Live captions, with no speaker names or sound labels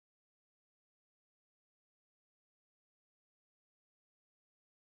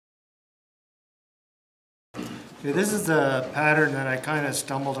Okay, this is a pattern that I kind of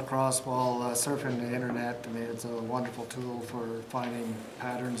stumbled across while surfing the internet. I mean, it's a wonderful tool for finding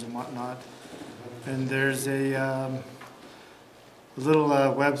patterns and whatnot. And there's a little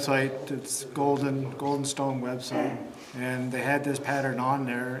website, it's Golden Stone website, and they had this pattern on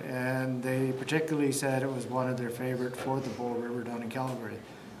there, and they particularly said it was one of their favorite for the Bow River down in Calgary.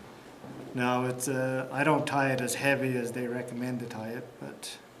 Now, it's I don't tie it as heavy as they recommend to tie it,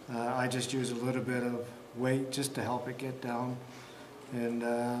 but I just use a little bit of weight just to help it get down. And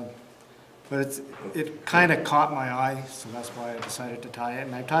but it kind of caught my eye, so that's why I decided to tie it.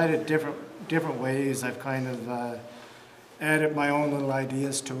 And I tied it different ways. I've kind of added my own little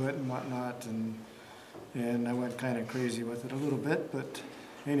ideas to it and whatnot, and I went kind of crazy with it a little bit. But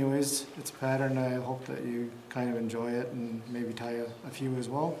anyways, it's a pattern. I hope that you kind of enjoy it and maybe tie a few as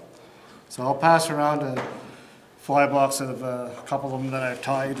well. So I'll pass around a fly box of a couple of them that I've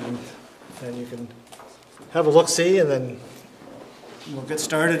tied, and then you can have a look-see, and then we'll get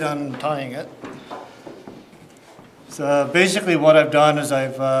started on tying it. So basically what I've done is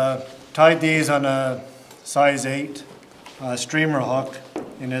I've tied these on a size 8 streamer hook,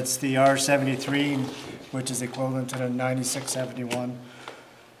 and it's the R73, which is equivalent to the 9671.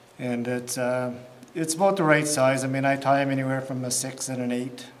 And it's about the right size. I mean, I tie them anywhere from a 6 and an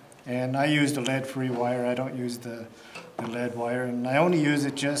 8. And I use the lead-free wire. I don't use the lead wire. And I only use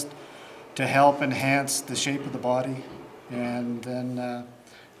it just to help enhance the shape of the body, and then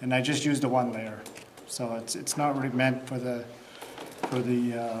and I just use the one layer, so it's not really meant for the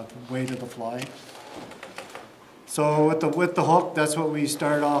weight of the fly. So with the hook, that's what we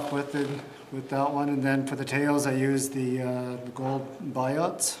start off with that one, and then for the tails I use the gold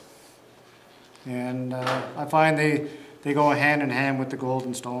biots, and I find they go hand in hand with the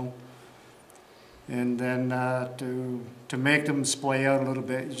golden stone. And then to make them splay out a little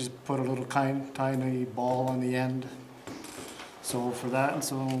bit, you just put a little tiny ball on the end. So for that, and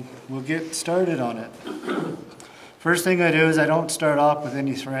so we'll get started on it. First thing I do is I don't start off with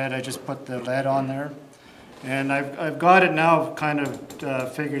any thread. I just put the lead on there. And I've got it now kind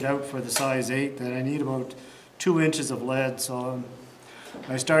of figured out for the size 8 that I need about 2 inches of lead. So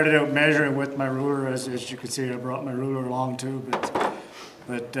I started out measuring with my ruler. As you can see, I brought my ruler along too.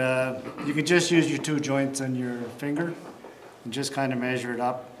 But you can just use your 2 joints on your finger and just kind of measure it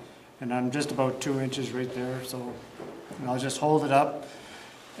up. And I'm just about 2 inches right there, so I'll just hold it up.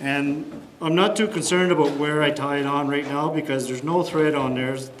 And I'm not too concerned about where I tie it on right now because there's no thread on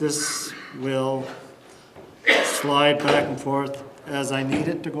there. This will slide back and forth as I need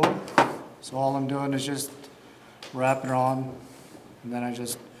it to go. So all I'm doing is just wrap it on, and then I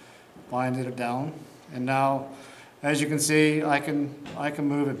just bind it down. And now, as you can see, I can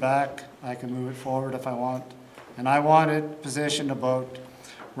move it back, I can move it forward if I want. And I want it positioned about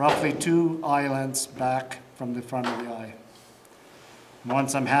roughly 2 eye lengths back from the front of the eye.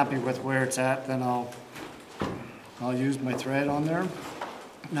 Once I'm happy with where it's at, then I'll use my thread on there.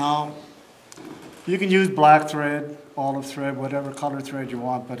 Now, you can use black thread, olive thread, whatever color thread you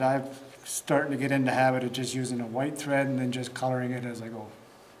want, but I'm starting to get in the habit of just using a white thread and then just coloring it as I go.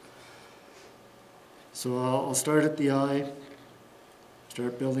 So I'll start at the eye,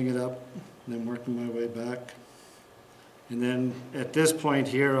 start building it up, and then working my way back. And then at this point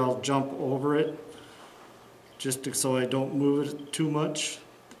here, I'll jump over it, just so I don't move it too much,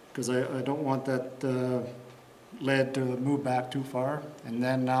 because I don't want that lead to move back too far. And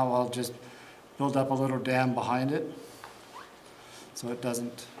then now I'll just build up a little dam behind it, so it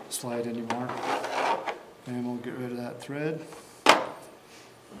doesn't slide anymore. And we'll get rid of that thread.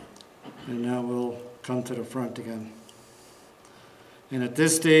 And now we'll come to the front again. And at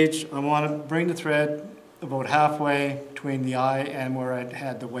this stage, I want to bring the thread about halfway between the eye and where I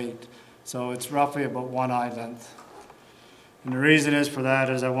had the weight. So it's roughly about 1 eye length. And the reason is for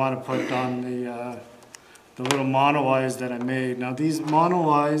that is I want to put on the little mono eyes that I made. Now these mono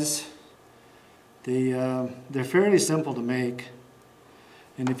eyes, they're fairly simple to make.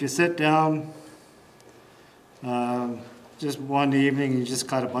 And if you sit down, just one evening, you just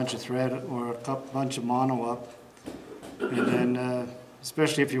cut a bunch of thread or a bunch of mono up, and then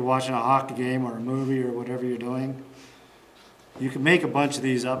especially if you're watching a hockey game or a movie or whatever you're doing, you can make a bunch of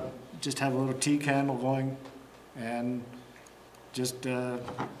these up. Just have a little tea candle going, and just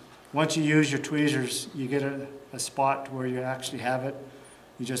once you use your tweezers, you get a spot where you actually have it.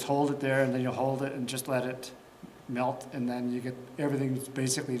 You just hold it there, and then you hold it and just let it melt, and then you get everything's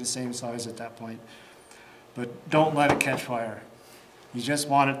basically the same size at that point. But don't let it catch fire. You just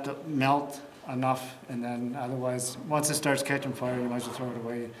want it to melt enough, and then otherwise, once it starts catching fire, you might as well throw it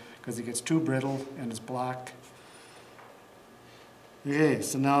away because it gets too brittle and it's black. Okay,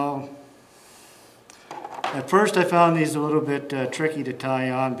 so now At first I found these a little bit tricky to tie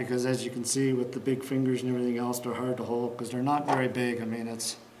on because, as you can see, with the big fingers and everything else, they're hard to hold because they're not very big. I mean,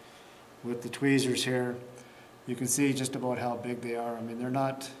 it's with the tweezers here, you can see just about how big they are. I mean, they're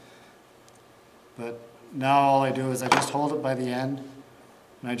not, but now all I do is I just hold it by the end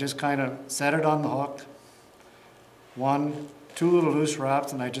and I just kind of set it on the hook. 1, 2 little loose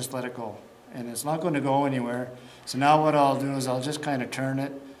wraps, and I just let it go. And it's not going to go anywhere. So now what I'll do is I'll just kind of turn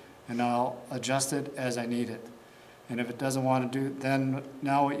it and I'll adjust it as I need it. And if it doesn't want to do, then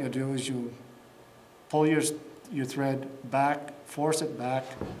now what you'll do is you pull your thread back, force it back,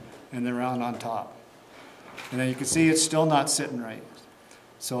 and then round on top. And then you can see it's still not sitting right.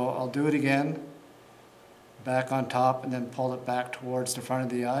 So I'll do it again, back on top, and then pull it back towards the front of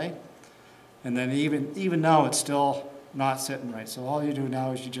the eye. And then even now it's still not sitting right. So all you do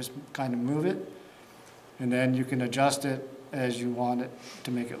now is you just kind of move it, and then you can adjust it as you want it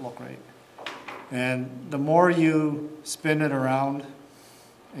to make it look right. And the more you spin it around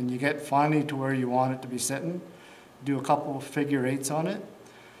and you get finally to where you want it to be sitting, do a couple of figure eights on it,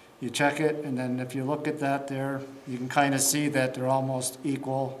 you check it, and then if you look at that there, you can kind of see that they're almost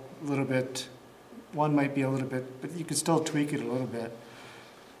equal, a little bit. One might be a little bit, but you can still tweak it a little bit.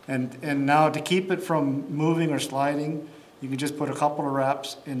 And now to keep it from moving or sliding, you can just put a couple of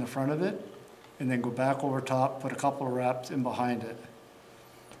wraps in the front of it, and then go back over top, put a couple of wraps in behind it.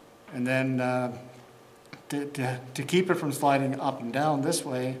 And then to keep it from sliding up and down this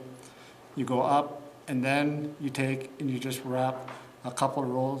way, you go up, and then you take and you just wrap a couple of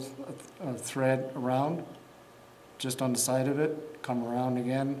rolls of thread around, just on the side of it, come around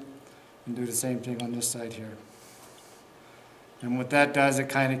again, and do the same thing on this side here. And what that does, it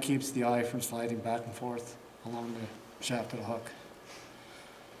kind of keeps the eye from sliding back and forth along the shaft of the hook.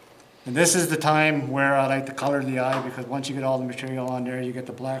 And this is the time where I like to color the eye, because once you get all the material on there, you get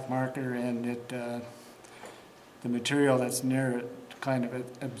the black marker, and the material that's near it kind of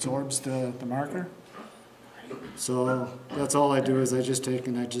absorbs the marker. So that's all I do is I just take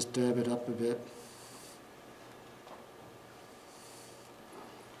and I just dab it up a bit.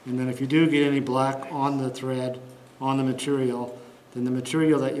 And then if you do get any black on the thread, on the material, then the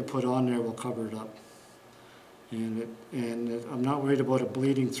material that you put on there will cover it up. And I'm not worried about it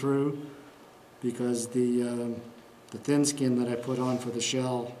bleeding through, because the thin skin that I put on for the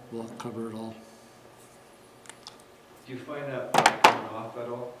shell will cover it all. Do you find that black coming off at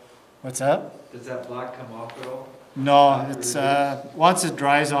all? What's that? Does that black come off at all? No, it's once it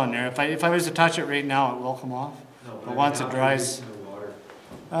dries on there. If I was to touch it right now, it will come off. No, but once it dries, water.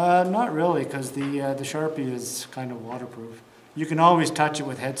 not really, because the Sharpie is kind of waterproof. You can always touch it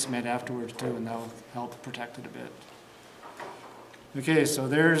with head cement afterwards too, and that'll help protect it a bit. Okay, so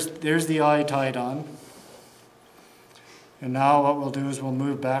there's the eye tied on. And now what we'll do is we'll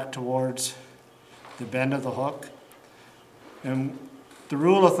move back towards the bend of the hook. And the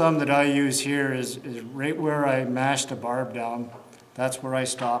rule of thumb that I use here is right where I mash the barb down, that's where I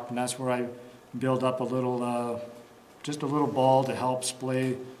stop, and that's where I build up a little, just a little ball to help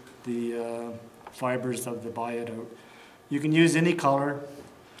splay the fibers of the biot out. You can use any color,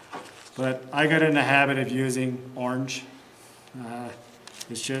 but I got in the habit of using orange.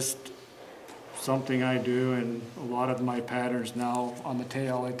 It's just something I do, and a lot of my patterns now on the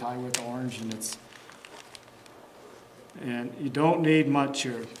tail I tie with orange, and you don't need much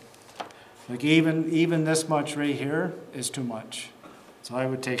here. Like even this much right here is too much. So I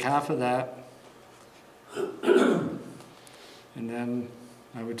would take half of that, and then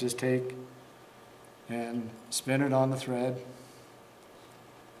I would just take and spin it on the thread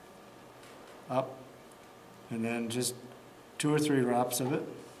up, and then just 2 or 3 wraps of it,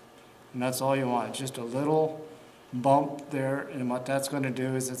 and that's all you want. Just a little bump there, and what that's going to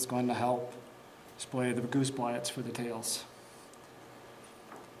do is it's going to help splay the goose biots for the tails.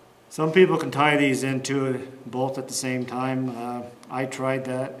 Some people can tie these into both at the same time. I tried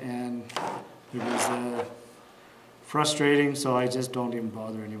that, and it was frustrating, so I just don't even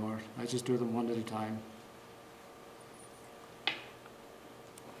bother anymore. I just do them one at a time.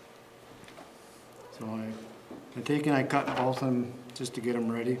 So I take and I cut both of them just to get them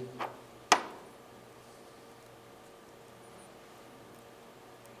ready.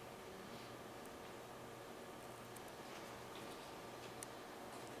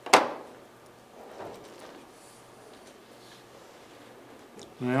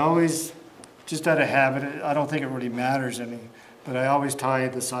 And I always, just out of habit, I don't think it really matters any, but I always tie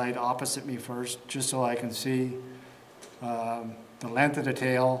the side opposite me first, just so I can see the length of the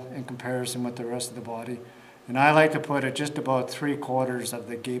tail in comparison with the rest of the body. And I like to put it just about 3/4 of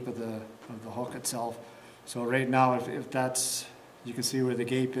the gape of the hook itself. So right now, if that's, you can see where the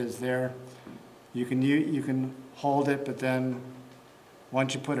gape is there, You can hold it, but then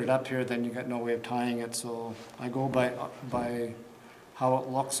once you put it up here, then you got no way of tying it. So I go by how it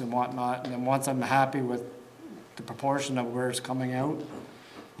looks and whatnot, and then once I'm happy with the proportion of where it's coming out,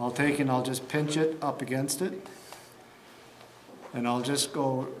 I'll take and I'll just pinch it up against it, and I'll just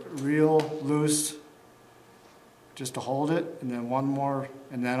go real loose just to hold it, and then one more,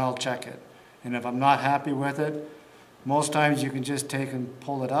 and then I'll check it. And if I'm not happy with it, most times you can just take and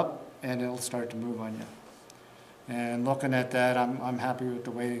pull it up and it'll start to move on you. And looking at that, I'm happy with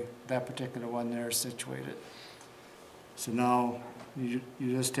the way that particular one there is situated. So now you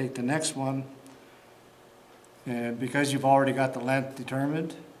just take the next one, and because you've already got the length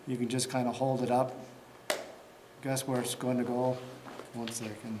determined, you can just kind of hold it up. Guess where it's going to go? One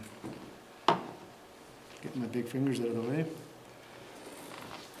second. Get my big fingers out of the way.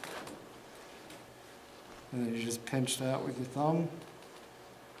 And then you just pinch that with your thumb.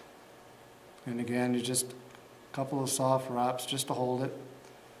 And again, you just a couple of soft wraps just to hold it.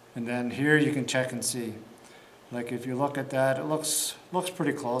 And then here you can check and see. Like if you look at that, it looks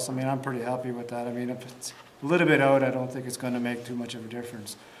pretty close. I mean, I'm pretty happy with that. I mean, if it's a little bit out, I don't think it's going to make too much of a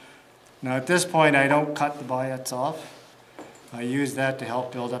difference. Now at this point, I don't cut the biots off. I use that to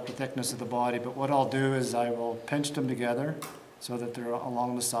help build up the thickness of the body. But what I'll do is I will pinch them together so that they're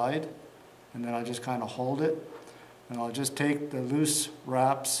along the side. And then I'll just kind of hold it. And I'll just take the loose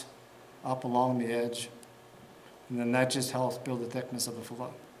wraps up along the edge. And then that just helps build the thickness of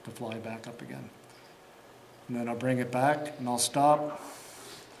the fly back up again. And then I'll bring it back and I'll stop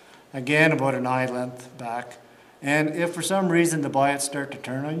again about an eye length back. And if for some reason the biots start to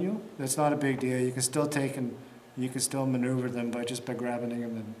turn on you, that's not a big deal. You can still take and you can still maneuver them by grabbing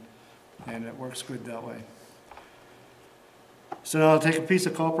them, and it works good that way. So now I'll take a piece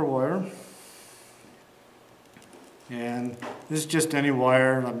of copper wire, and this is just any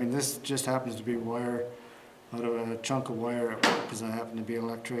wire. I mean, this just happens to be wire out of a chunk of wire because I happen to be an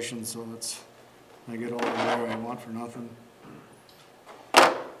electrician, so I get all the wire I want for nothing.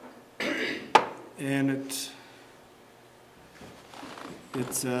 And it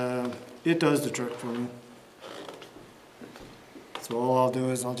does the trick for me. So all I'll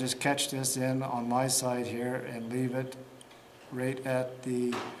do is I'll just catch this in on my side here and leave it right at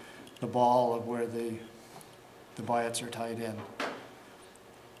the ball of where the biots are tied in.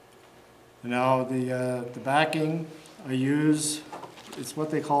 Now the backing I use, it's what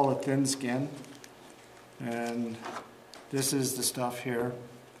they call a thin skin, and this is the stuff here.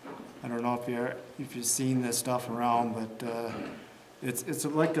 I don't know if you've seen this stuff around, but it's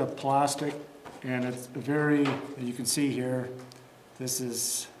like a plastic, and it's very, you can see here, this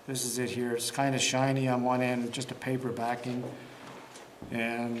is it here. It's kind of shiny on one end, it's just a paper backing,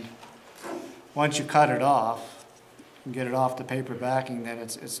 and once you cut it off and get it off the paper backing, then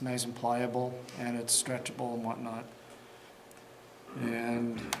it's nice and pliable and it's stretchable and whatnot.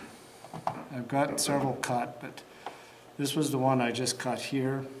 And I've got several cut, but this was the one I just cut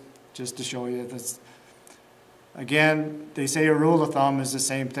here, just to show you this. Again, they say a rule of thumb is the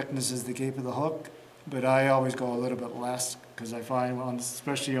same thickness as the gape of the hook, but I always go a little bit less because I find,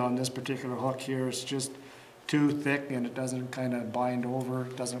 especially on this particular hook here, it's just too thick and it doesn't kind of bind over,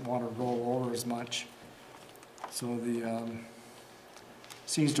 it doesn't want to roll over as much. So the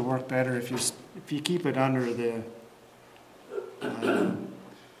seems to work better if you keep it under the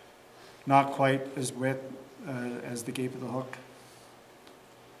not quite as wet as the gape of the hook.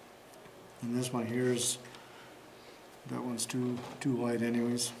 And this one here is, that one's too wide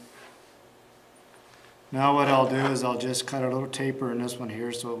anyways. Now what I'll do is I'll just cut a little taper in this one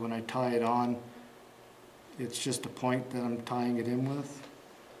here, so when I tie it on, it's just a point that I'm tying it in with.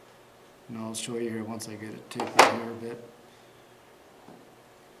 And I'll show you here once I get it tapered here a bit.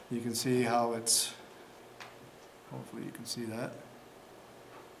 You can see how it's, hopefully you can see that.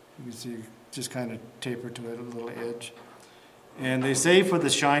 You can see just kind of taper to it a little edge. And they say for the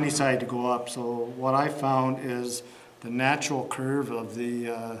shiny side to go up, so what I found is the natural curve of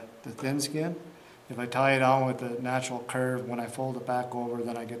the thin skin. If I tie it on with the natural curve, when I fold it back over,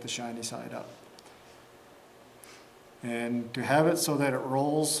 then I get the shiny side up. And to have it so that it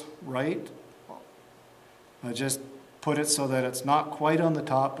rolls right, I just put it so that it's not quite on the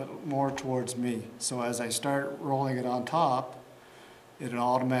top, but more towards me. So as I start rolling it on top, it'll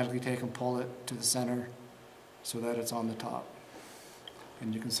automatically take and pull it to the center so that it's on the top.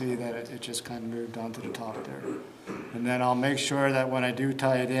 And you can see that it just kind of moved onto the top there. And then I'll make sure that when I do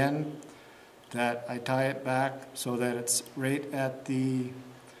tie it in, that I tie it back so that it's right at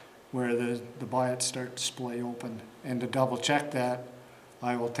where the biots start to splay open. And to double check that,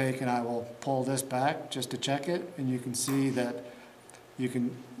 I will take and I will pull this back just to check it, and you can see that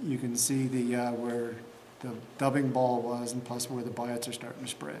you can see the where the dubbing ball was, and plus where the biots are starting to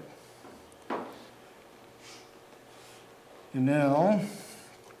spread. And now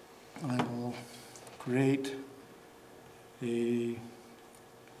I will create a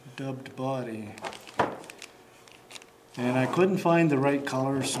dubbed body. And I couldn't find the right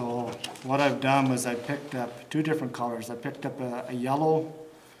color, so what I've done was I picked up two different colors. I picked up a yellow,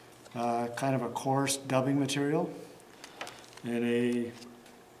 kind of a coarse dubbing material, and a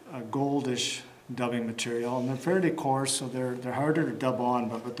goldish dubbing material. And they're fairly coarse, so they're harder to dub on,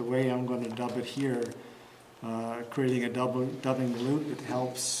 but with the way I'm going to dub it here, creating a dubbing loop, it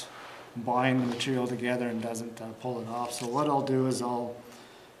helps bind the material together and doesn't pull it off. So what I'll do is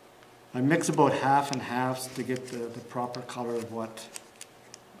I mix about half and half to get the proper color of what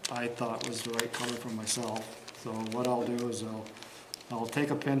I thought was the right color for myself. So what I'll do is I'll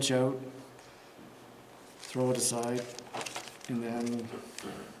take a pinch out, throw it aside, and then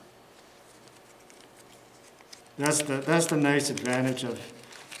that's the nice advantage of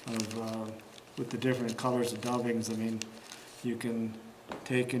with the different colors of dubbings. I mean, you can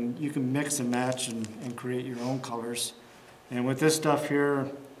mix and match and create your own colors. And with this stuff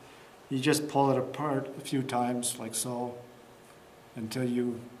here, you just pull it apart a few times, like so, until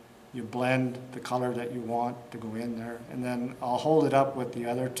you blend the color that you want to go in there. And then I'll hold it up with the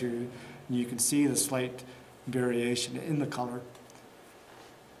other two, and you can see the slight variation in the color.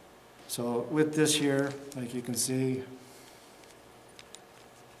 So with this here, like you can see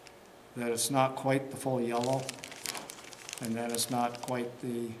that it's not quite the full yellow, and then it's not quite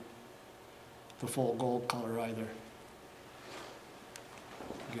the full gold color either.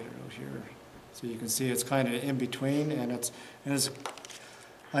 Get it out here, so you can see it's kind of in between, and it's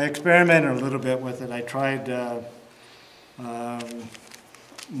I experimented a little bit with it. I tried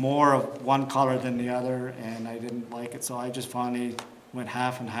more of one color than the other, and I didn't like it, so I just finally went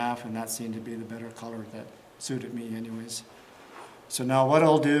half and half, and that seemed to be the better color that suited me anyways. So now what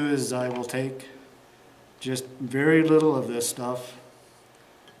I'll do is I will take just very little of this stuff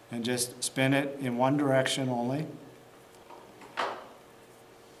and just spin it in one direction only.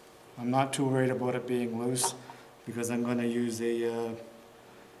 I'm not too worried about it being loose, because I'm going to use a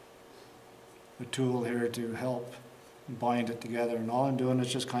tool here to help bind it together, and all I'm doing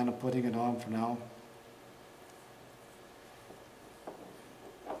is just kind of putting it on for now.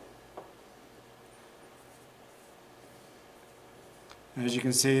 As you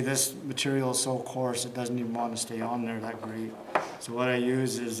can see, this material is so coarse it doesn't even want to stay on there that great. So what I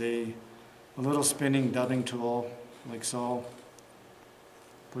use is a little spinning dubbing tool, like so.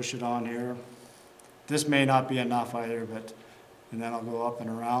 Push it on here. This may not be enough either, and then I'll go up and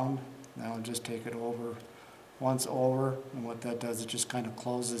around. Now I'll just take it over, once over, and what that does, it just kind of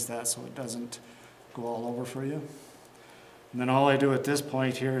closes that so it doesn't go all over for you. And then all I do at this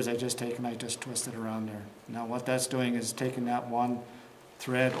point here is I just twist it around there. Now what that's doing is taking that one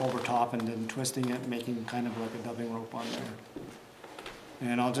thread over top and then twisting it, making kind of like a dubbing rope on there.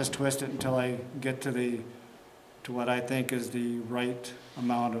 And I'll just twist it until I get to what I think is the right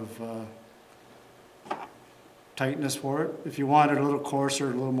amount of tightness for it. If you want it a little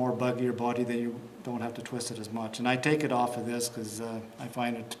coarser, a little more buggier body, then you don't have to twist it as much. And I take it off of this because I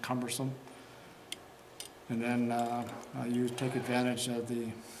find it cumbersome. And then I take advantage of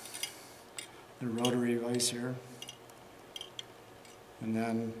the rotary vise here. And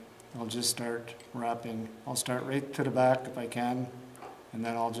then I'll just start wrapping. I'll start right to the back if I can, and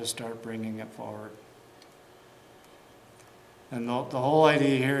then I'll just start bringing it forward. And the whole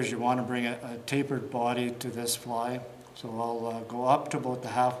idea here is you want to bring a tapered body to this fly. So I'll go up to about the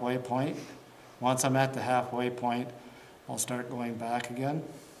halfway point. Once I'm at the halfway point, I'll start going back again.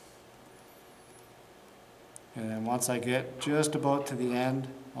 And then once I get just about to the end,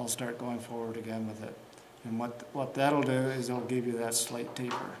 I'll start going forward again with it. And what that'll do is it'll give you that slight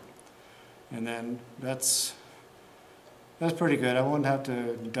taper. And then that's pretty good. I wouldn't have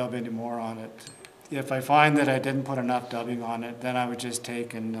to dub any more on it. If I find that I didn't put enough dubbing on it, then I would just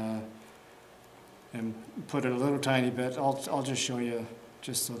take and put it a little tiny bit. I'll just show you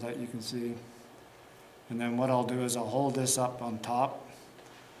just so that you can see. And then what I'll do is I'll hold this up on top.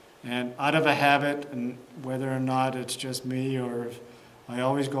 And out of a habit, and whether or not it's just me or I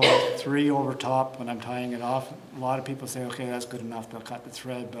always go 3 over top when I'm tying it off. A lot of people say, okay, that's good enough, they'll cut the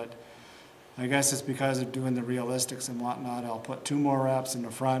thread, but I guess it's because of doing the realistics and whatnot. I'll put 2 more wraps in the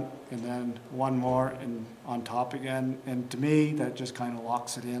front and then 1 more and on top again. And to me, that just kind of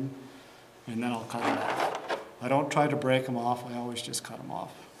locks it in, and then I'll cut it off. I don't try to break them off, I always just cut them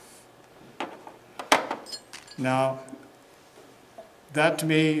off. Now, that to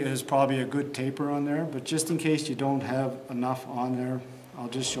me is probably a good taper on there, but just in case you don't have enough on there, I'll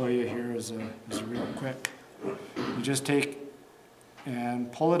just show you here as a real quick. You just take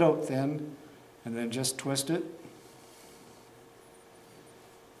and pull it out thin, and then just twist it.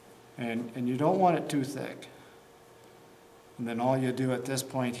 And you don't want it too thick. And then all you do at this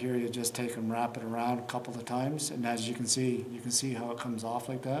point here, you just take and wrap it around a couple of times, and as you can see how it comes off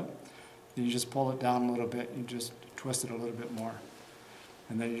like that. Then you just pull it down a little bit, you just twist it a little bit more.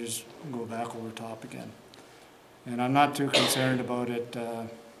 And then you just go back over top again. And I'm not too concerned about it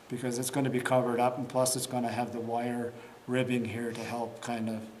because it's going to be covered up, and plus it's going to have the wire ribbing here to help kind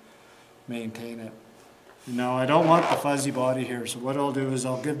of maintain it. Now I don't want the fuzzy body here, so what I'll do is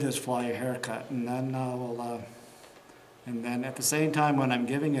I'll give this fly a haircut, and then and then at the same time when I'm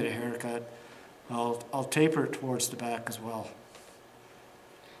giving it a haircut, I'll taper it towards the back as well.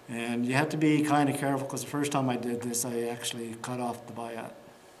 And you have to be kind of careful because the first time I did this, I actually cut off the biot.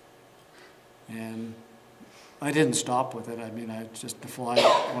 And I didn't stop with it. I mean, the fly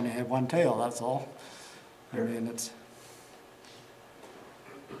only had one tail, that's all. I mean, it's...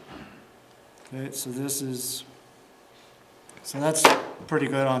 Okay, so that's pretty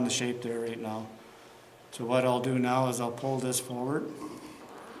good on the shape there right now. So what I'll do now is I'll pull this forward.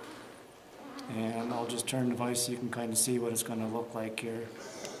 And I'll just turn the vise so you can kind of see what it's going to look like here.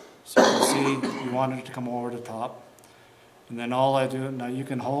 So you can see you want it to come over the top. And then all I do, now you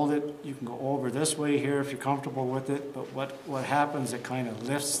can hold it, you can go over this way here if you're comfortable with it, but what happens, it kind of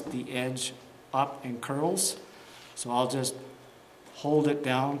lifts the edge up and curls. So I'll just hold it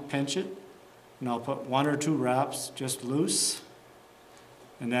down, pinch it, and I'll put 1 or 2 wraps just loose.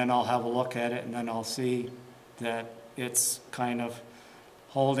 And then I'll have a look at it, and then I'll see that it's kind of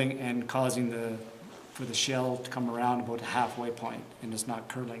holding and causing for the shell to come around about the halfway point, and it's not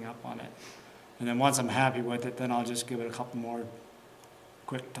curling up on it. And then once I'm happy with it, then I'll just give it a couple more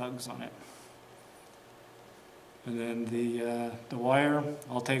quick tugs on it. And then the wire,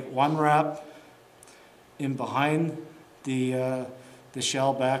 I'll take 1 wrap in behind the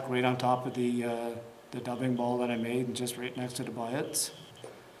shell back, right on top of the dubbing ball that I made, and just right next to the biots.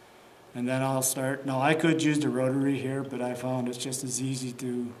 And then I'll start. Now I could use the rotary here, but I found it's just as easy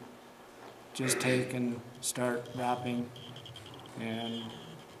to just take and start wrapping and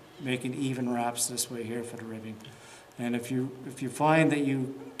making even wraps this way here for the ribbing. And if you find that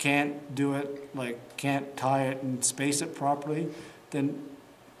you can't do it, like can't tie it and space it properly, then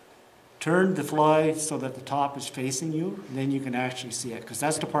turn the fly so that the top is facing you, and then you can actually see it, because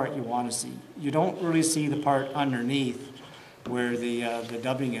that's the part you want to see. You don't really see the part underneath where the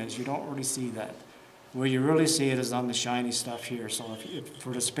dubbing is. You don't really see that. Where you really see it is on the shiny stuff here. So if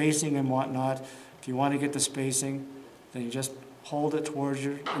for the spacing and whatnot, if you want to get the spacing, then you just hold it towards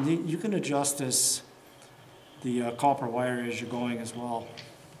you, and you can adjust the copper wire as you're going as well.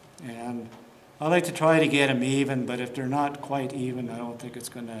 And I like to try to get them even, but if they're not quite even, I don't think it's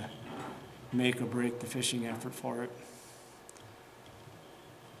going to make or break the fishing effort for it.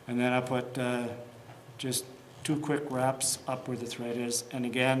 And then I put just 2 quick wraps up where the thread is, and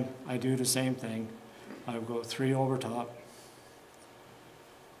again I do the same thing. I go 3 over top,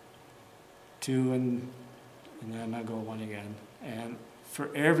 2, and then I go 1 again. And for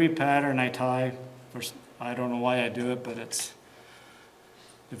every pattern I tie, I don't know why I do it, but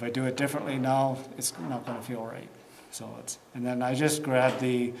if I do it differently now, it's not going to feel right. So and then I just grab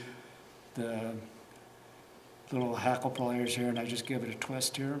the little hackle pliers here, and I just give it a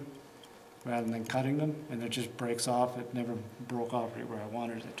twist here rather than cutting them, and it just breaks off. It never broke off right where I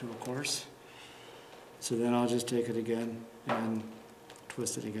wanted it to, of course. So then I'll just take it again and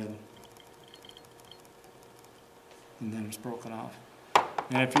twist it again, and then it's broken off.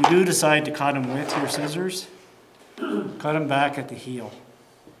 And if you do decide to cut them with your scissors, cut them back at the heel.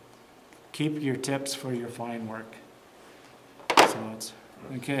 Keep your tips for your fine work. So it's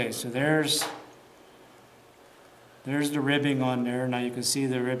okay. So there's the ribbing on there. Now you can see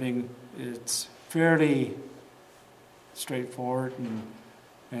the ribbing. It's fairly straightforward, and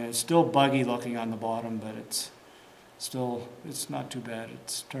it's still buggy looking on the bottom, but it's not too bad.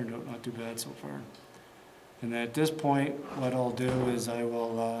 It's turned out not too bad so far. And at this point, what I'll do is I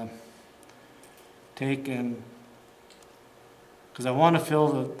will take and, because I want to fill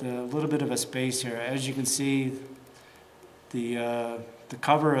the little bit of a space here. As you can see, the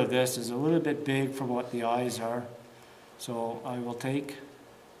cover of this is a little bit big for what the eyes are. So I will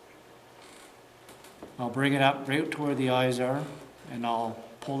I'll bring it up right to where the eyes are, and I'll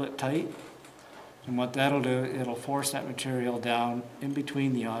pull it tight. And what that'll do, it'll force that material down in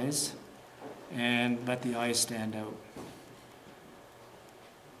between the eyes and let the eyes stand out.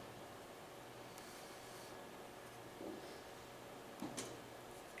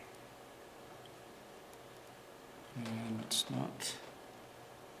 it's not.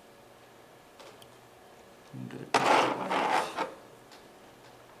 Get it right.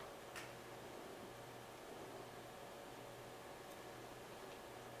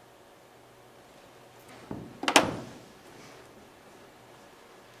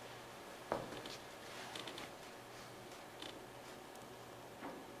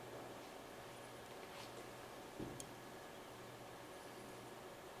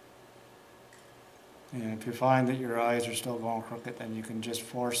 And if you find that your eyes are still going crooked, then you can just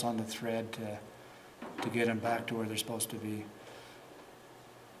force on the thread to get them back to where they're supposed to be.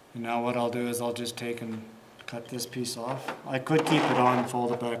 And now what I'll do is I'll just take and cut this piece off. I could keep it on,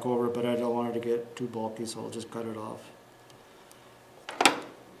 fold it back over, but I don't want it to get too bulky, so I'll just cut it off.